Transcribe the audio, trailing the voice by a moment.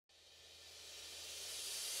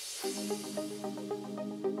My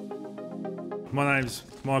name's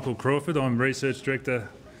Michael Crawford. I'm Research Director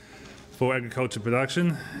for Agriculture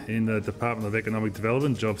Production in the Department of Economic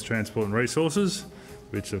Development, Jobs, Transport and Resources,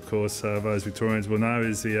 which of course those Victorians will know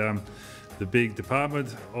is the big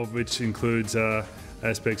department, of which includes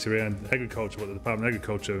aspects around agriculture, what the Department of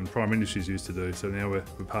Agriculture and Prime Industries used to do. So now we're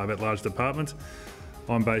part of that large department.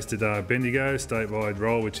 I'm based at Bendigo, statewide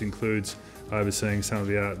role, which includes overseeing some of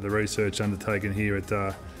the research undertaken here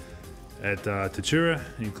at Tatura,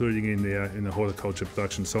 including in the horticulture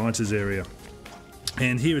production sciences area.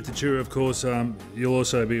 And here at Tatura, of course, you'll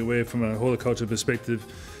also be aware from a horticulture perspective,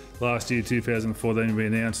 last year, 2014, we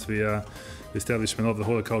announced the establishment of the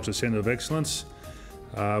Horticulture Centre of Excellence,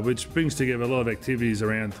 which brings together a lot of activities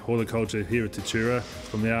around horticulture here at Tatura,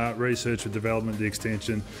 from the art, research and development, the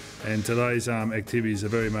extension, and today's activities are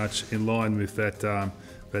very much in line with that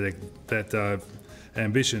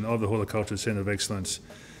ambition of the Horticulture Centre of Excellence.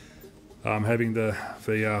 Having the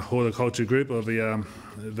horticulture group of the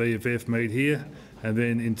VFF meet here, and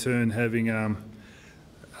then in turn having a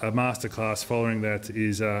masterclass following that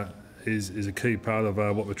is a key part of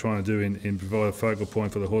what we're trying to do in provide a focal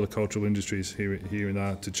point for the horticultural industries here in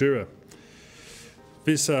Tatura.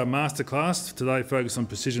 This masterclass today, focused on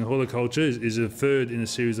precision horticulture, is a third in a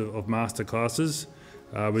series of masterclasses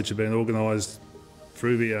which have been organised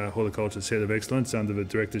through the Horticulture Centre of Excellence under the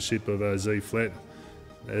directorship of Z Flatt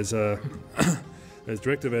as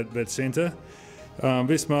director of that centre.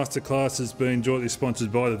 This masterclass has been jointly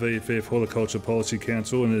sponsored by the VFF Horticulture Policy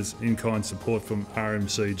Council and is in-kind support from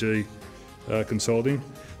RMCG Consulting.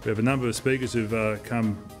 We have a number of speakers who've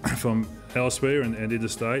come from elsewhere and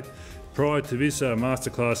interstate. Prior to this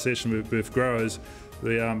masterclass session with growers,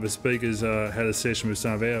 the speakers had a session with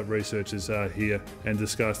some of our researchers here and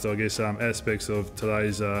discussed, I guess, aspects of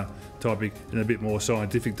today's topic in a bit more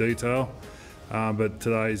scientific detail. But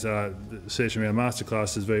today's session around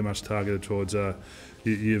masterclass is very much targeted towards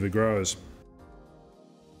you, the growers.